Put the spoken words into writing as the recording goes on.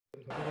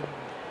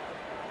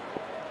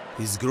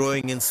He's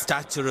growing in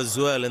stature as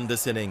well in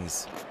this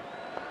innings.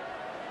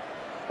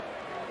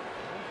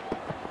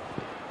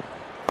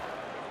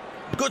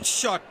 Good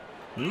shot.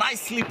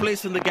 Nicely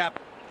placed in the gap.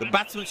 The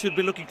batsman should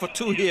be looking for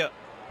two here.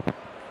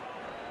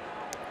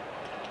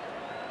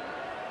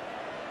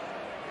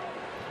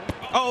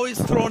 Oh,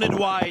 he's thrown it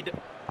wide.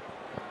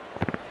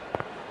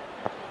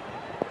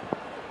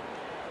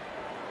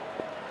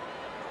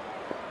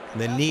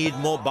 They need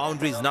more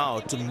boundaries now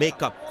to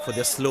make up for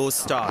their slow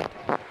start.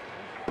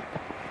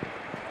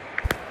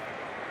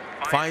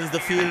 Finds the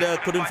fielder,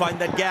 couldn't find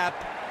that gap.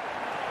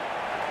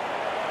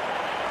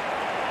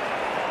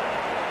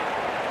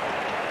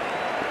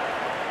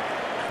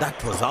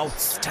 That was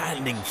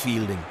outstanding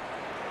fielding.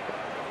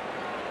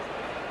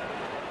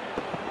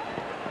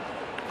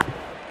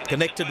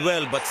 Connected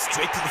well, but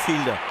straight to the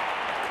fielder.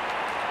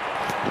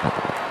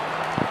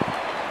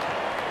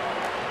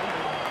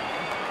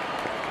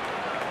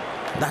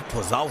 That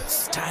was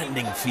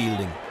outstanding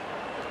fielding.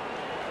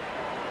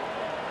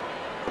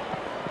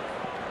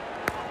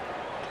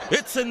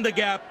 It's in the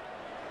gap.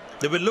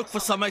 They will look for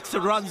some extra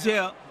runs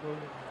here.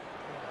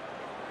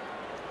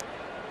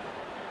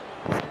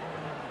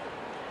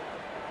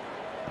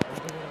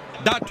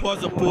 That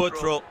was a poor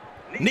throw.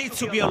 Needs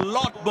to be a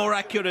lot more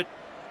accurate.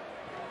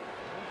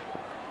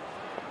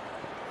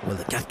 Well,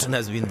 the captain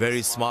has been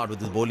very smart with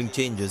his bowling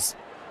changes.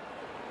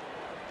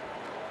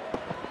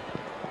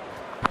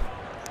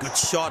 Good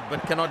shot,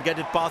 but cannot get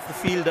it past the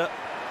fielder.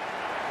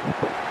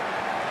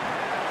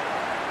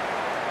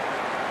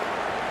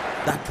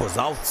 That was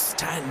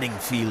outstanding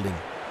fielding.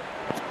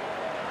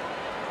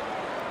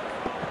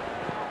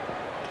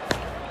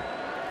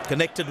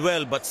 Connected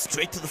well, but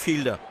straight to the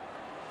fielder.